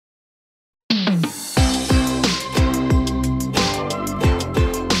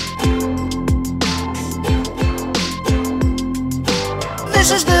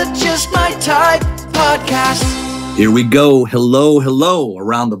Type Podcast. Here we go. Hello, hello,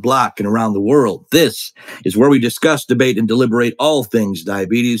 around the block and around the world. This is where we discuss, debate, and deliberate all things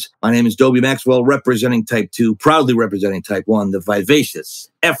diabetes. My name is Dobie Maxwell, representing Type 2, proudly representing Type 1, the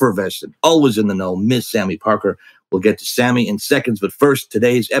vivacious, effervescent, always in the know, Miss Sami Parker. We'll get to Sami in seconds, but first,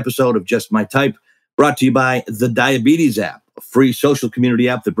 today's episode of Just My Type, brought to you by the Diabetes app, a free social community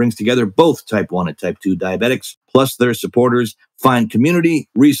app that brings together both Type 1 and Type 2 diabetics, plus their supporters. Find community,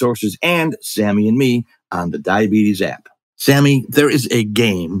 resources, and Sami and me on the Diabetes app. Sami, there is a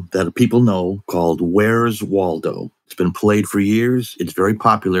game that people know called Where's Waldo? It's been played for years. It's very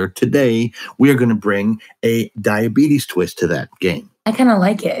popular. Today, we are going to bring a diabetes twist to that game. I kind of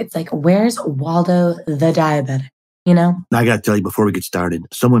like it. It's like, where's Waldo the Diabetic? You know? I got to tell you, before we get started,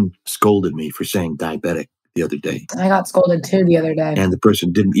 someone scolded me for saying diabetic the other day. I got scolded too the other day. And the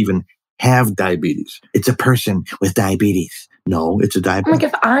person didn't even have diabetes. It's a person with diabetes. No, it's a diabetic. Like,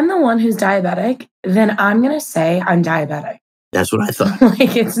 if I'm the one who's diabetic, then I'm going to say I'm diabetic. That's what I thought.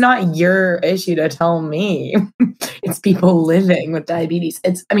 Like, it's not your issue to tell me. It's people living with diabetes.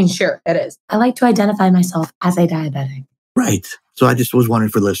 Sure, it is. I like to identify myself as a diabetic. Right. So I just was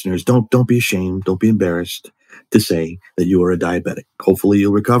wondering for listeners, don't be ashamed. Don't be embarrassed to say that you are a diabetic. Hopefully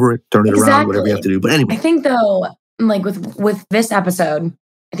you'll recover it, turn it around, whatever you have to do. But anyway. I think, though, like with this episode,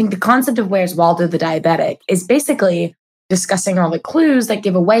 I think the concept of Where's Waldo the Diabetic is basically discussing all the clues that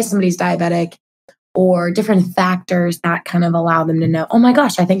give away somebody's diabetic or different factors that kind of allow them to know, oh my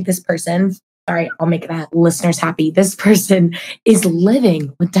gosh, I think this person, sorry, I'll make that listeners happy. This person is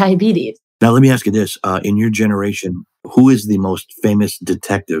living with diabetes. Now, let me ask you this. In your generation, who is the most famous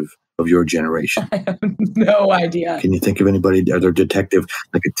detective of your generation? I have no idea. Can you think of anybody? Are there detective,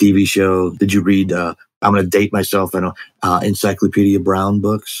 like a TV show? Did you read, I'm going to date myself, I know, Encyclopedia Brown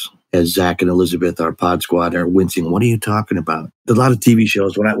books? As Zach and Elizabeth, our pod squad, are wincing. What are you talking about? There's a lot of TV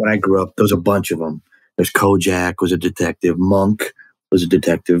shows. When I grew up, there was a bunch of them. There's Kojak was a detective. Monk was a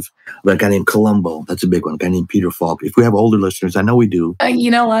detective. A guy named Columbo. That's a big one. A guy named Peter Falk. If we have older listeners, I know we do.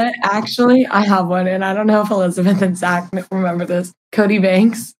 You know what? Actually, I have one, and I don't know if Elizabeth and Zach remember this. Cody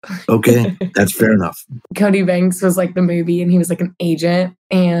Banks. Okay, that's fair enough. Cody Banks was like the movie, and he was like an agent,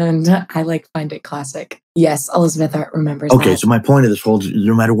 and I find it classic. Yes, Elizabeth remembers Okay, that. so my point of this whole,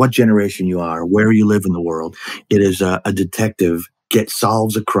 no matter what generation you are, where you live in the world, it is a detective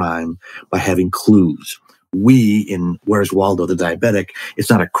solves a crime by having clues. We, in Where's Waldo the Diabetic, it's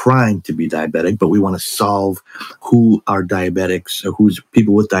not a crime to be diabetic, but we want to solve who are diabetics or who's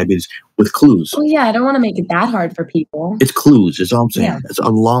people with diabetes with clues. Oh, yeah, I don't want to make it that hard for people. It's clues, is all I'm saying. Yeah. It's a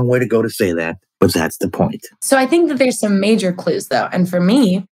long way to go to say that, but that's the point. So I think that there's some major clues, though. And for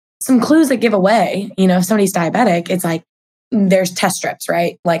me, some clues that give away, if somebody's diabetic, it's like there's test strips,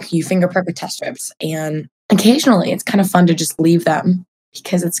 right? Like you finger prick with test strips. And occasionally it's kind of fun to just leave them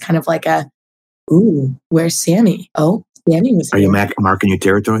because it's kind of like ooh, where's Sami? Oh, Sami was here. Are you marking your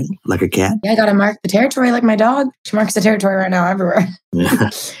territory like a cat? Yeah, I got to mark the territory like my dog. She marks the territory right now everywhere.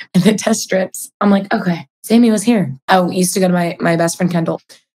 Yeah. And the test strips, I'm like, okay, Sami was here. I used to go to my best friend, Kendall.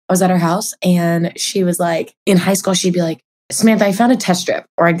 I was at her house and she was like, in high school, she'd be like, Samantha, I found a test strip.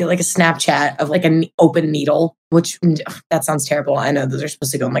 Or I'd get like a Snapchat of like an open needle, which that sounds terrible. I know those are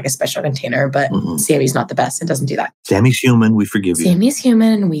supposed to go in like a special container, but Sami's not the best. It doesn't do that. Sami's human. We forgive you. Sami's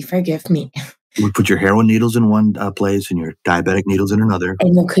human and we forgive me. We put your heroin needles in one place and your diabetic needles in another.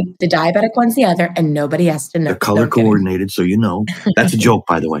 And we'll keep the diabetic ones the other, and nobody has to know. They're color coordinated, so you know. That's a joke,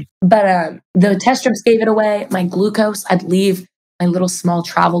 by the way. But the test strips gave it away. My glucose, I'd leave my little small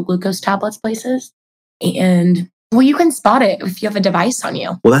travel glucose tablets places. And, well, you can spot it if you have a device on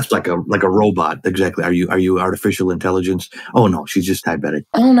you. Well, that's like a robot. Exactly. Are you artificial intelligence? Oh, no, she's just diabetic.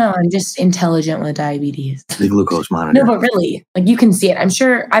 Oh, no, I'm just intelligent with diabetes. The glucose monitor. No, but really, like you can see it. I'm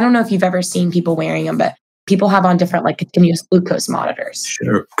sure, I don't know if you've ever seen people wearing them, but people have on different like continuous glucose monitors.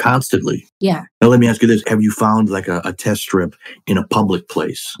 Sure, constantly. Yeah. Now, let me ask you this. Have you found like a test strip in a public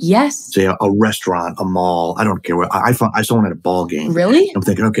place? Yes. Say a restaurant, a mall, I don't care where. I saw one at a ball game. Really? I'm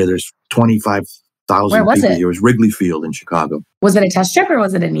thinking, okay, there's 25,000 Where was people it? here. It was Wrigley Field in Chicago. Was it a test strip or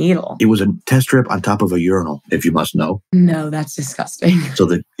was it a needle? It was a test strip on top of a urinal, if you must know. No, that's disgusting. So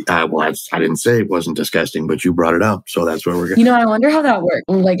I didn't say it wasn't disgusting, but you brought it up. So that's where we're going. I wonder how that worked.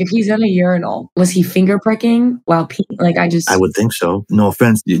 Like if he's in a urinal, was he finger pricking while peeing? I would think so. No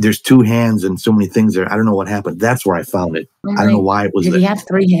offense. There's two hands and so many things there. I don't know what happened. That's where I found it. I don't know why it was there. Did he have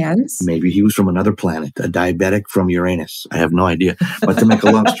three hands? Maybe he was from another planet, a diabetic from Uranus. I have no idea. But to make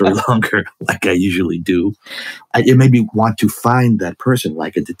a long story longer, like I usually do, it made me want to find that person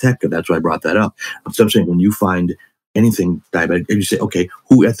like a detective. That's why I brought that up. So I'm saying when you find anything diabetic, and you say, okay,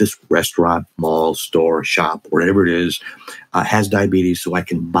 who at this restaurant, mall, store, shop, whatever it is, has diabetes so I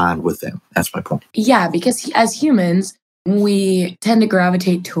can bond with them. That's my point. Yeah, because as humans, we tend to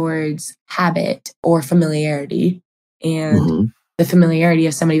gravitate towards habit or familiarity. And the familiarity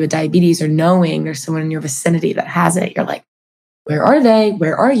of somebody with diabetes, or knowing there's someone in your vicinity that has it, you're like, where are they?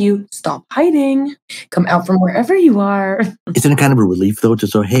 Where are you? Stop hiding. Come out from wherever you are. Isn't it kind of a relief, though, to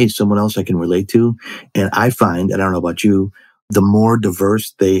say, hey, someone else I can relate to? And I find, and I don't know about you, the more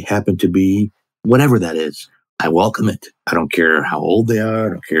diverse they happen to be, whatever that is, I welcome it. I don't care how old they are. I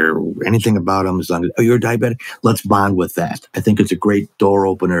don't care anything about them. As long as, oh, you're diabetic, let's bond with that. I think it's a great door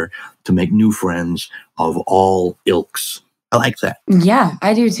opener to make new friends of all ilks. I like that. Yeah,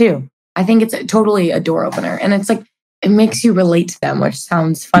 I do too. I think it's totally a door opener. And it's like, it makes you relate to them, which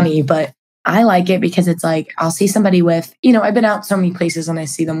sounds funny, but I like it because it's like, I'll see somebody with, I've been out so many places and I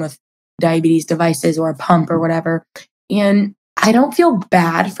see them with diabetes devices or a pump or whatever. And I don't feel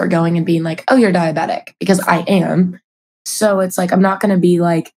bad for going and being like, oh, you're diabetic, because I am. So it's like, I'm not going to be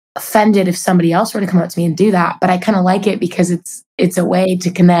like offended if somebody else were to come up to me and do that. But I kind of like it because it's a way to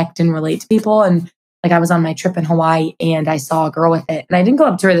connect and relate to people. And like, I was on my trip in Hawaii and I saw a girl with it. And I didn't go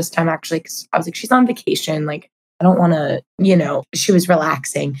up to her this time, actually, because I was like, she's on vacation. Like, I don't want to, she was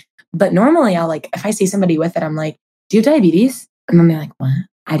relaxing. But normally I'll like, if I see somebody with it, I'm like, do you have diabetes? And then they're like, what?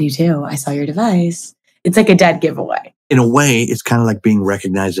 I do too. I saw your device. It's like a dead giveaway. In a way, it's kind of like being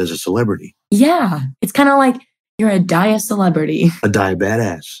recognized as a celebrity. Yeah. It's kind of like you're a dia-celebrity. A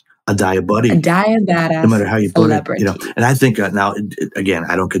dia-badass. A dia-buddy. A dia-badass. No matter how you celebrity. put it. And I think now, again,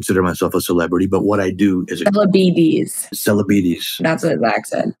 I don't consider myself a celebrity, but what I do is... Celebrities. Celebrities. That's what Zach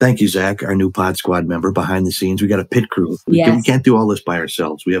said. Thank you, Zach, our new Pod Squad member behind the scenes. We got a pit crew. We can't do all this by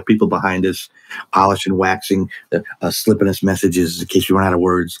ourselves. We have people behind us, polishing, waxing, slipping us messages in case we run out of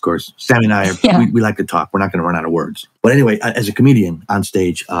words. Of course, Sami and I, we like to talk. We're not going to run out of words. But anyway, as a comedian on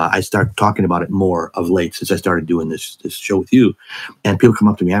stage, I start talking about it more of late since I started doing this show with you. And people come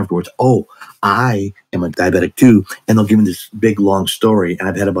up to me afterwards, oh, I am a diabetic too. And they'll give me this big, long story. And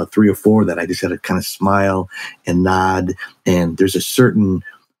I've had about 3 or 4 that I just had to kind of smile and nod. And there's a certain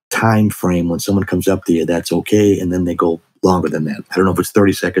time frame when someone comes up to you that's okay. And then they go longer than that. I don't know if it's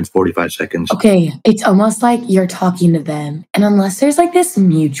 30 seconds, 45 seconds. Okay. It's almost like you're talking to them. And unless there's like this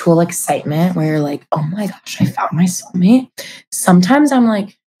mutual excitement where you're like, oh my gosh, I found my soulmate. Sometimes I'm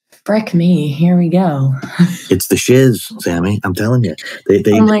like, frick me, here we go. It's the shiz, Sami. I'm telling you.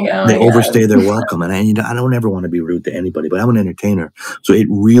 They overstay their welcome. And I don't ever want to be rude to anybody, but I'm an entertainer. So it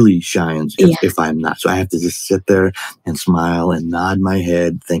really shines if I'm not. So I have to just sit there and smile and nod my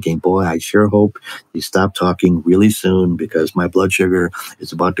head thinking, boy, I sure hope you stop talking really soon because my blood sugar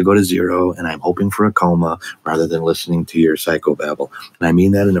is about to go to 0 and I'm hoping for a coma rather than listening to your psychobabble. And I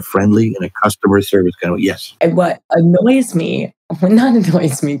mean that in a friendly and a customer service kind of way. Yes. And what annoys me, well, not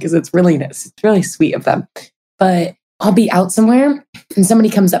annoys me because it's really nice. It's really sweet of them. But I'll be out somewhere and somebody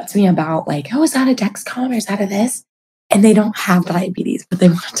comes up to me about like, oh, is that a Dexcom or is that a this? And they don't have diabetes, but they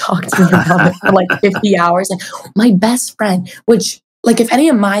want to talk to me about it for like 50 hours. Like my best friend, which like if any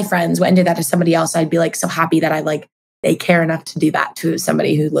of my friends went and did that to somebody else, I'd be like so happy that they care enough to do that to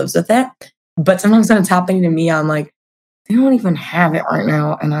somebody who lives with it. But sometimes when it's happening to me, I'm like, they don't even have it right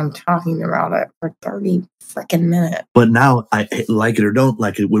now. And I'm talking about it for 30 freaking minutes. But now, I like it or don't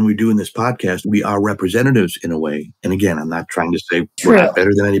like it, when we're doing this podcast, we are representatives in a way. And again, I'm not trying to say we're not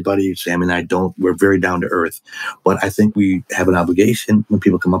better than anybody. Sam and I don't. We're very down to earth. But I think we have an obligation when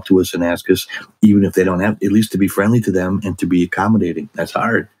people come up to us and ask us, even if they don't have, at least to be friendly to them and to be accommodating. That's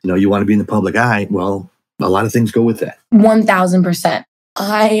hard. You want to be in the public eye. Well, a lot of things go with that. 1000%.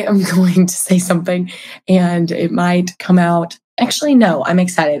 I am going to say something and it might come out. Actually, no, I'm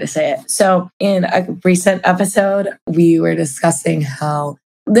excited to say it. So in a recent episode, we were discussing how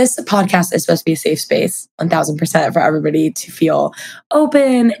this podcast is supposed to be a safe space, 1000% for everybody to feel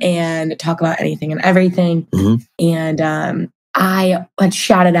open and talk about anything and everything. Mm-hmm. And I had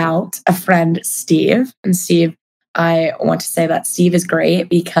shouted out a friend, Steve. And Steve, I want to say that Steve is great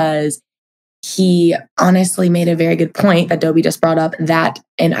because he honestly made a very good point that Dobie just brought up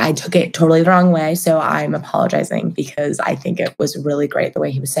and I took it totally the wrong way. So I'm apologizing because I think it was really great the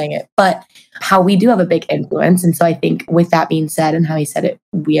way he was saying it, but how we do have a big influence. And so I think with that being said and how he said it,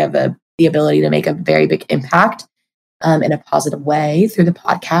 we have the ability to make a very big impact in a positive way through the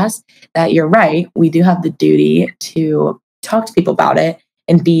podcast. That you're right. We do have the duty to talk to people about it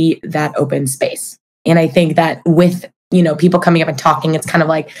and be that open space. And I think that with, people coming up and talking, it's kind of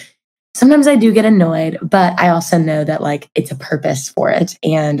like, sometimes I do get annoyed, but I also know that it's a purpose for it.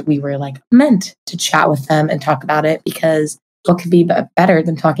 And we were meant to chat with them and talk about it because what could be better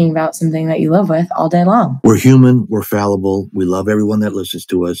than talking about something that you live with all day long? We're human. We're fallible. We love everyone that listens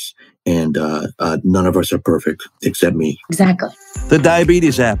to us. And none of us are perfect, except me. Exactly. The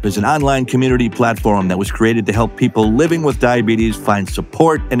Diabetes app is an online community platform that was created to help people living with diabetes find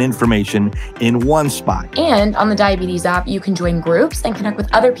support and information in one spot. And on the Diabetes app, you can join groups and connect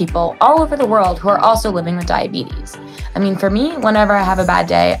with other people all over the world who are also living with diabetes. I mean, for me, whenever I have a bad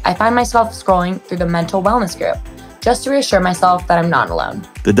day, I find myself scrolling through the mental wellness group, just to reassure myself that I'm not alone.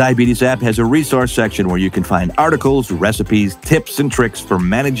 The Diabetes app has a resource section where you can find articles, recipes, tips, and tricks for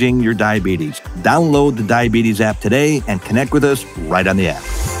managing your diabetes. Download the Diabetes app today and connect with us right on the app.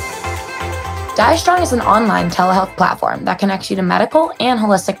 DiaStrong is an online telehealth platform that connects you to medical and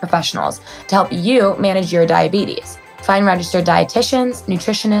holistic professionals to help you manage your diabetes. Find registered dietitians,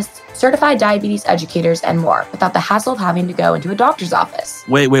 nutritionists, certified diabetes educators, and more without the hassle of having to go into a doctor's office.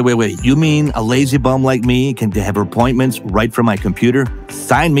 Wait. You mean a lazy bum like me can have appointments right from my computer?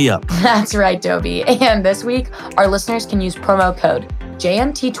 Sign me up. That's right, Dobie. And this week, our listeners can use promo code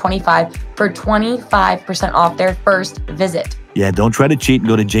JMT25 for 25% off their first visit. Yeah, don't try to cheat and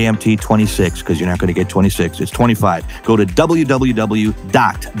go to JMT26 because you're not going to get 26. It's 25. Go to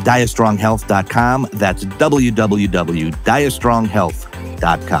www.diastronghealth.com. That's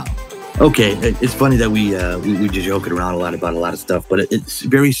www.diastronghealth.com. Okay, it's funny that we just joking around a lot about a lot of stuff, but it's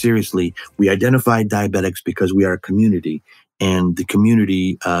very seriously, we identify diabetics because we are a community, and the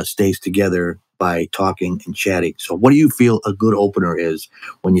community stays together by talking and chatting. So what do you feel a good opener is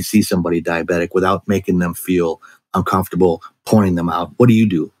when you see somebody diabetic without making them feel uncomfortable, pointing them out? What do you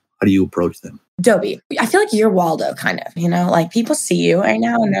do? How do you approach them? Dobie, I feel like you're Waldo, kind of, like people see you right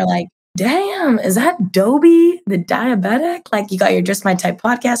now and they're like, damn, is that Dobie the Diabetic? Like you got your Just My Type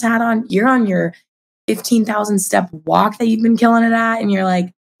podcast hat on. You're on your 15,000 step walk that you've been killing it at. And you're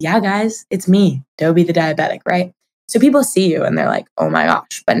like, yeah, guys, it's me, Dobie the Diabetic, right? So people see you and they're like, oh my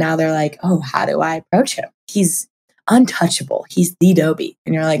gosh. But now they're like, oh, how do I approach him? He's untouchable. He's the Dobie.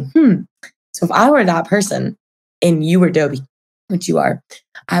 And you're like, So if I were that person and you were Dobie, which you are,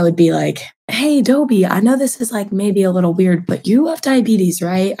 I would be like, hey, Dobie, I know this is like maybe a little weird, but you have diabetes,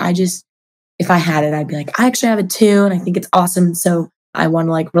 right? If I had it, I'd be like, I actually have it too. And I think it's awesome. So I want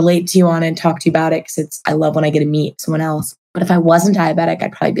to like relate to you on it and talk to you about it because I love when I get to meet someone else. But if I wasn't diabetic,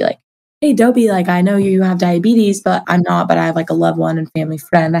 I'd probably be like, hey, Dobie, like I know you have diabetes, but I'm not, but I have like a loved one and family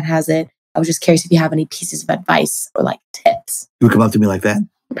friend that has it. I was just curious if you have any pieces of advice or like tips. You would come up to me like that?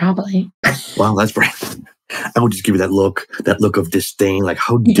 Probably. Wow, that's brave. I would just give you that look of disdain, like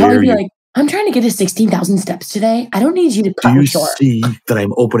how dare you? Like, I'm trying to get to 16,000 steps today. I don't need you to cut me short. Do you see that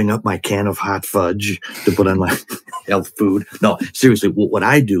I'm opening up my can of hot fudge to put on my health food? No, seriously, what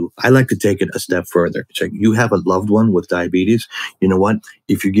I do, I like to take it a step further. It's like you have a loved one with diabetes. You know what?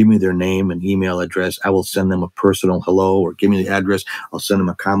 If you give me their name and email address, I will send them a personal hello, or give me the address. I'll send them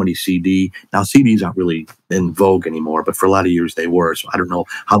a comedy CD. Now, CDs aren't really in vogue anymore, but for a lot of years they were. So I don't know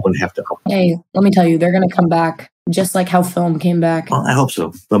how I'm going to have to. Hey, let me tell you, they're going to come back. Just like how film came back. Well, I hope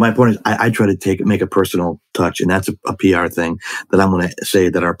so. But my point is, I try to make a personal touch, and that's a PR thing that I'm going to say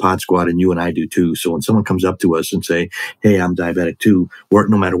that our pod squad and you and I do too. So when someone comes up to us and say, hey, I'm diabetic too,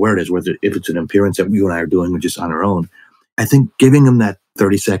 no matter where it is, whether if it's an appearance that you and I are doing or just on our own, I think giving them that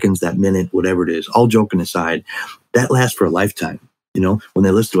 30 seconds, that minute, whatever it is, all joking aside, that lasts for a lifetime. When they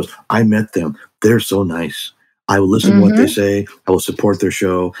listen to us, I met them. They're so nice. I will listen to what they say. I will support their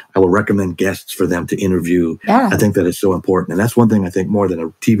show. I will recommend guests for them to interview. Yeah. I think that is so important. And that's one thing I think more than a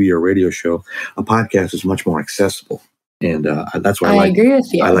TV or radio show, a podcast is much more accessible. And that's why I agree with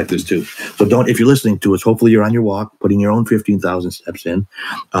you. I like this too. So if you're listening to us, hopefully you're on your walk, putting your own 15,000 steps in.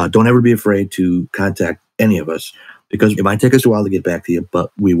 Don't ever be afraid to contact any of us because it might take us a while to get back to you,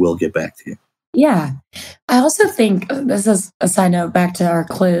 but we will get back to you. Yeah. I also think, this is a side note back to our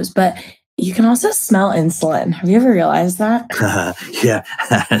clues, but you can also smell insulin. Have you ever realized that? Yeah,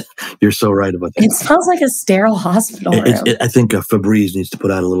 you're so right about that. It smells like a sterile hospital room. I think Febreze needs to put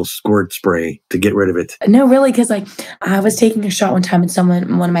out a little squirt spray to get rid of it. No, really, because like I was taking a shot one time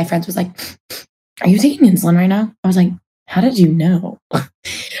and one of my friends was like, are you taking insulin right now? I was like, how did you know?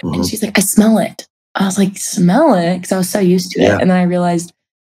 And she's like, I smell it. I was like, smell it? Because I was so used to it. And then I realized,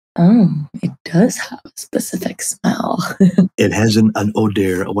 oh, it does have a specific smell. It has an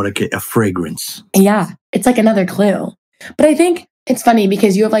odor, a fragrance. Yeah, it's like another clue. But I think it's funny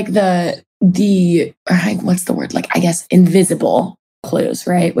because you have like the what's the word? Like, I guess, invisible clues,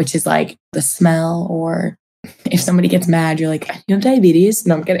 right? Which is like the smell, or if somebody gets mad, you're like, you have diabetes?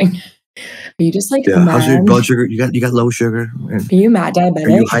 No, I'm kidding. Are you just like mad? How's your blood sugar? You got low sugar? Are you mad diabetic?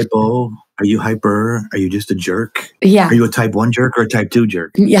 Are you Are you hyper? Are you just a jerk? Yeah. Are you a type 1 jerk or a type 2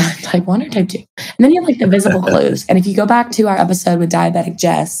 jerk? Yeah, type 1 or type 2. And then you have like the visible clues. And if you go back to our episode with Diabetic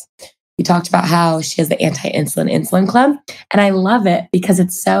Jess, we talked about how she has the anti-insulin insulin club. And I love it because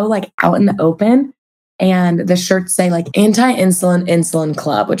it's so like out in the open. And the shirts say like anti-insulin insulin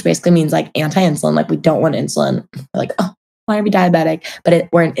club, which basically means like anti-insulin, like we don't want insulin. We're like, oh, why are we diabetic? But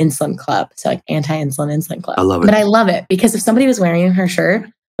we're an insulin club. So like anti-insulin insulin club. I love it. But I love it because if somebody was wearing her shirt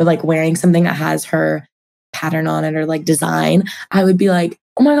or like wearing something that has her pattern on it or like design, I would be like,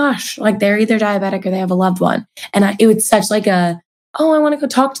 oh my gosh, like they're either diabetic or they have a loved one. And it was such like I want to go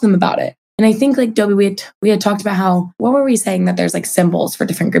talk to them about it. And I think like Dobie, we had talked about how, what were we saying that there's like symbols for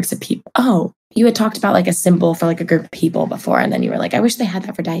different groups of people? Oh, you had talked about like a symbol for like a group of people before. And then you were like, I wish they had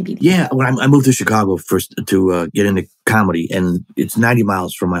that for diabetes. Yeah. When I moved to Chicago first to get into comedy, and it's 90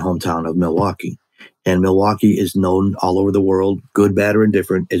 miles from my hometown of Milwaukee. And Milwaukee is known all over the world, good, bad, or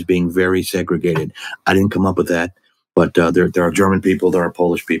indifferent, as being very segregated. I didn't come up with that. But there are German people, there are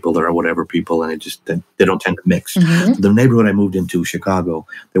Polish people, there are whatever people, and they don't tend to mix. Mm-hmm. The neighborhood I moved into, Chicago,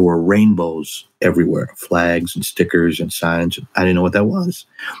 there were rainbows everywhere, flags and stickers and signs. I didn't know what that was.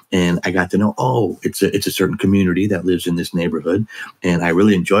 And I got to know, it's a certain community that lives in this neighborhood. And I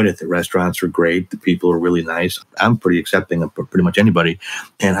really enjoyed it. The restaurants were great. The people are really nice. I'm pretty accepting of pretty much anybody.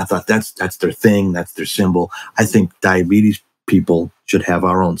 And I thought that's their thing. That's their symbol. I think diabetes people should have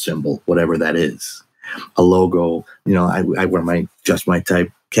our own symbol, whatever that is. A logo, I wear my Just My Type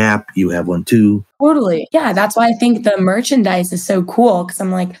cap. You have one too. Totally. Yeah. That's why I think the merchandise is so cool. Cause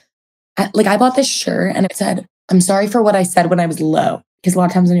I'm like I bought this shirt and it said, I'm sorry for what I said when I was low. Because a lot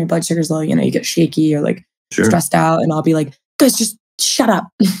of times when your blood sugar's low, you get shaky or like stressed out, and I'll be like, guys, just shut up.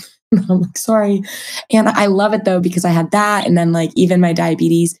 I'm like, sorry. And I love it though, because I had that. And then like even my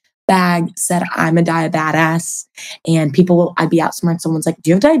diabetes bag said I'm a diabetic, and I'd be out somewhere and someone's like, do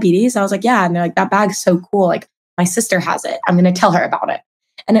you have diabetes? I was like, yeah. And they're like, that bag's so cool. Like my sister has it. I'm going to tell her about it.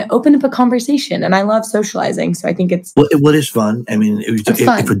 And it opened up a conversation, and I love socializing. So I think it's... Well, what is fun? I mean,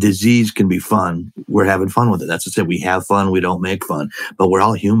 fun. If a disease can be fun, we're having fun with it. That's to say, we have fun, we don't make fun. But we're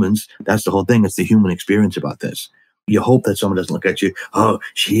all humans. That's the whole thing. It's the human experience about this. You hope that someone doesn't look at you, oh,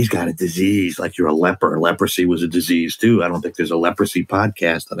 she's got a disease, like you're a leper. Leprosy was a disease too. I don't think there's a leprosy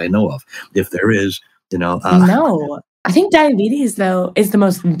podcast that I know of. If there is, No. I think diabetes, though, is the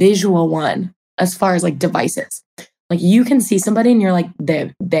most visual one as far as like devices. Like you can see somebody and you're like,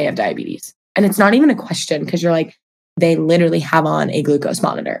 they have diabetes. And it's not even a question, because you're like, they literally have on a glucose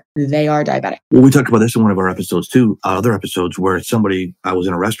monitor. They are diabetic. Well, we talked about this in one of our episodes too, other episodes where I was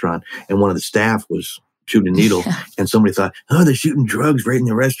in a restaurant and one of the staff was shooting a needle, and somebody thought, oh, they're shooting drugs right in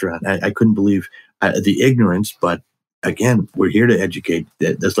the restaurant. I couldn't believe the ignorance, but again, we're here to educate.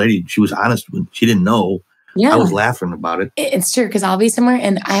 This lady, she was honest when she didn't know. Yeah. I was laughing about it. It's true, because I'll be somewhere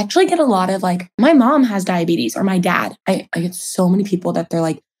and I actually get a lot of like, my mom has diabetes or my dad. I get so many people that they're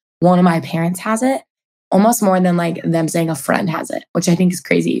like, one of my parents has it, almost more than like them saying a friend has it, which I think is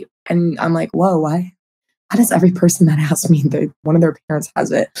crazy. And I'm like, whoa, why? Why does every person that asks me that one of their parents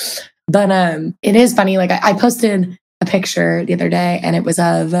has it? But it is funny. Like I posted a picture the other day, and it was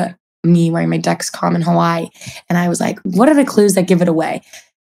of me wearing my Dexcom in Hawaii. And I was like, what are the clues that give it away?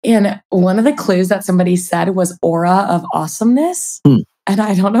 And one of the clues that somebody said was aura of awesomeness. And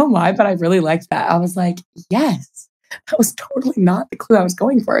I don't know why, but I really liked that. I was like, yes, that was totally not the clue I was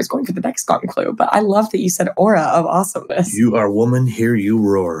going for. I was going for the Dexcom clue, but I love that you said aura of awesomeness. You are woman, hear you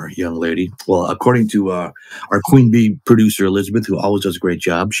roar, young lady. Well, according to our Queen Bee producer, Elizabeth, who always does a great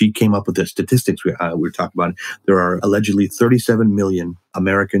job, she came up with the statistics we were talking about. There are allegedly 37 million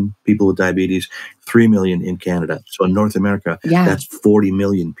American people with diabetes, 3 million in Canada. So in North America, that's 40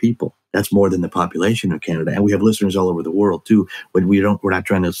 million people. That's more than the population of Canada. And we have listeners all over the world too, but we're not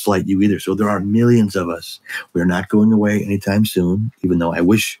trying to slight you either. So there are millions of us. We're not going away anytime soon, even though I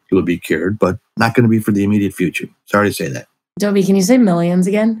wish it would be cured, but not going to be for the immediate future. Sorry to say that. Dobie, can you say millions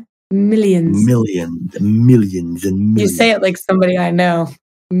again? Millions. Millions and millions. You say it like somebody I know.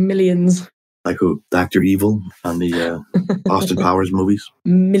 Millions. Like who? Dr. Evil on the Austin Powers movies?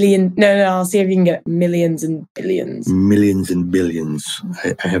 No, I'll see if you can get it. Millions and billions. Millions and billions.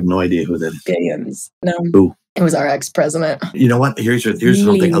 I have no idea who that is. Billions. No. Who? It was our ex-president. You know what? Here's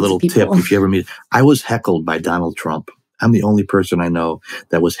something, a little tip if you ever meet. I was heckled by Donald Trump. I'm the only person I know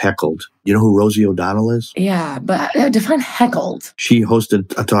that was heckled. You know who Rosie O'Donnell is? Yeah, but define heckled. She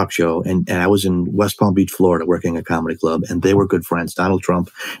hosted a talk show, and I was in West Palm Beach, Florida, working at a comedy club, and they were good friends, Donald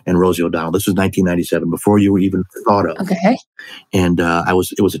Trump and Rosie O'Donnell. This was 1997, before you were even thought of. Okay. And it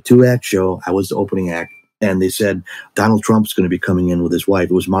was a 2-act show. I was the opening act, and they said Donald Trump's going to be coming in with his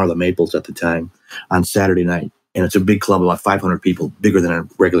wife. It was Marla Maples at the time, on Saturday night. And it's a big club, about 500 people, bigger than a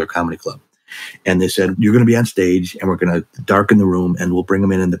regular comedy club. And they said, you're going to be on stage and we're going to darken the room and we'll bring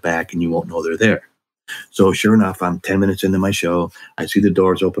them in the back and you won't know they're there. So sure enough, I'm 10 minutes into my show. I see the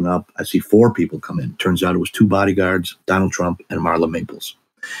doors open up. I see 4 people come in. Turns out it was 2 bodyguards, Donald Trump and Marla Maples.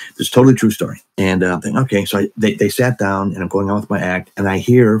 This is a totally true story. And I'm thinking, okay, so they sat down and I'm going on with my act. And I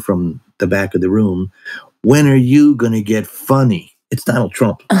hear from the back of the room, when are you going to get funny? It's Donald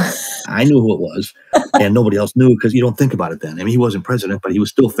Trump. I knew who it was. And nobody else knew because you don't think about it then. I mean, he wasn't president, but he was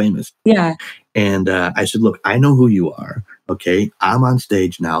still famous. Yeah. And I said, look, I know who you are. Okay, I'm on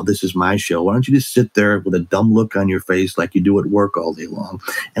stage now. This is my show. Why don't you just sit there with a dumb look on your face like you do at work all day long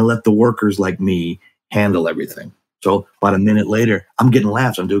and let the workers like me handle everything. So about a minute later, I'm getting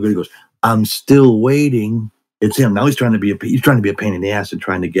laughs. I'm doing good. He goes, I'm still waiting. It's him. Now he's trying to be a pain in the ass and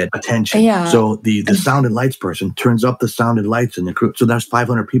trying to get attention. Yeah. So the sound and lights person turns up the sound and lights in the crew. So there's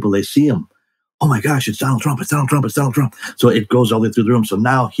 500 people. They see him. Oh my gosh, it's Donald Trump, it's Donald Trump, it's Donald Trump. So it goes all the way through the room. So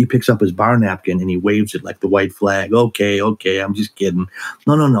now he picks up his bar napkin and he waves it like the white flag. Okay, I'm just kidding.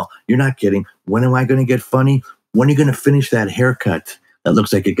 No, you're not kidding. When am I going to get funny? When are you going to finish that haircut that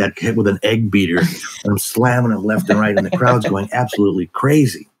looks like it got hit with an egg beater? And I'm slamming them left and right and the crowd's going absolutely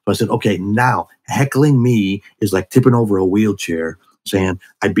crazy. So I said, okay, now heckling me is like tipping over a wheelchair saying,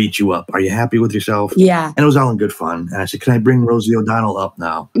 I beat you up. Are you happy with yourself? Yeah. And it was all in good fun. And I said, can I bring Rosie O'Donnell up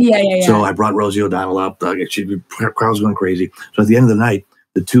now? Yeah. So I brought Rosie O'Donnell up. The crowd's going crazy. So at the end of the night,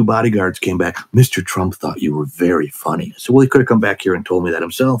 the 2 bodyguards came back. Mr. Trump thought you were very funny. So, well, he could have come back here and told me that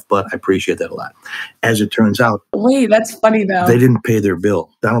himself, but I appreciate that a lot. As it turns out. Wait, that's funny though. They didn't pay their bill.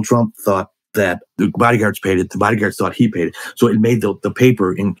 Donald Trump thought that the bodyguards paid it. The bodyguards thought he paid it. So it made the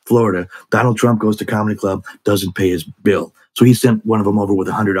paper in Florida. Donald Trump goes to comedy club, doesn't pay his bill. So he sent one of them over with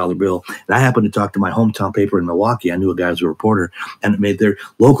a $100 bill. And I happened to talk to my hometown paper in Milwaukee. I knew a guy who was a reporter, and it made their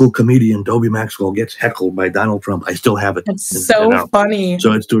local comedian, Dobie Maxwell, gets heckled by Donald Trump. I still have it. That's so funny.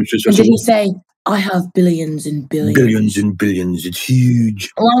 So it's just. And did he say, I have billions and billions? Billions and billions. It's huge.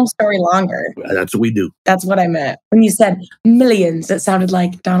 Long story longer. That's what we do. That's what I meant. When you said millions, it sounded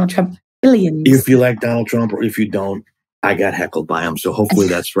like Donald Trump. Billions. If you like Donald Trump or if you don't, I got heckled by him. So hopefully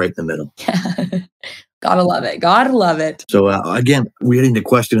that's right in the middle. Yeah. Gotta love it. Gotta love it. So again, we're hitting the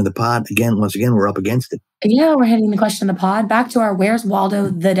question of the pod. Once again, we're up against it. Yeah, we're hitting the question of the pod. Back to our Where's Waldo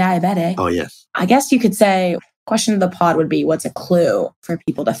the Diabetic? Oh, yes. I guess you could say question of the pod would be, what's a clue for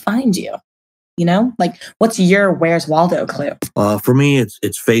people to find you? You know, like what's your Where's Waldo clue? For me,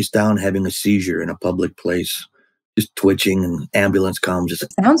 it's face down having a seizure in a public place. Just twitching and ambulance comes.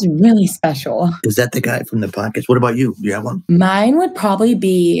 Sounds really special. Is that the guy from the podcast? What about you? Do you have one? Mine would probably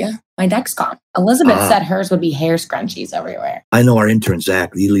be my Dexcom. Elizabeth said hers would be hair scrunchies everywhere. I know our intern,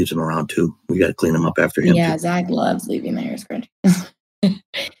 Zach, he leaves them around too. We got to clean them up after him. Yeah, too. Zach loves leaving the hair scrunchies.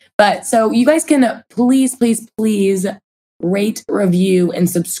 But so you guys can please rate, review, and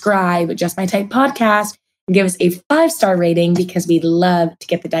subscribe Just My Type podcast and give us a 5-star rating because we'd love to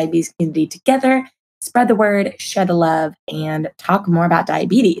get the diabetes community together, spread the word, share the love, and talk more about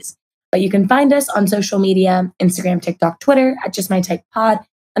diabetes. But you can find us on social media, Instagram, TikTok, Twitter at Just My Type Pod,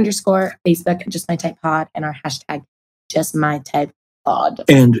 _ Facebook at Just My Type Pod, and our hashtag Just My Type Pod.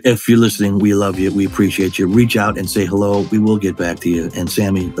 And if you're listening, we love you. We appreciate you. Reach out and say hello. We will get back to you. And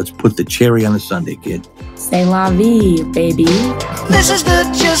Sammy, let's put the cherry on the sundae, kid. C'est la vie, baby. This is the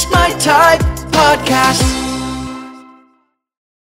Just My Type podcast.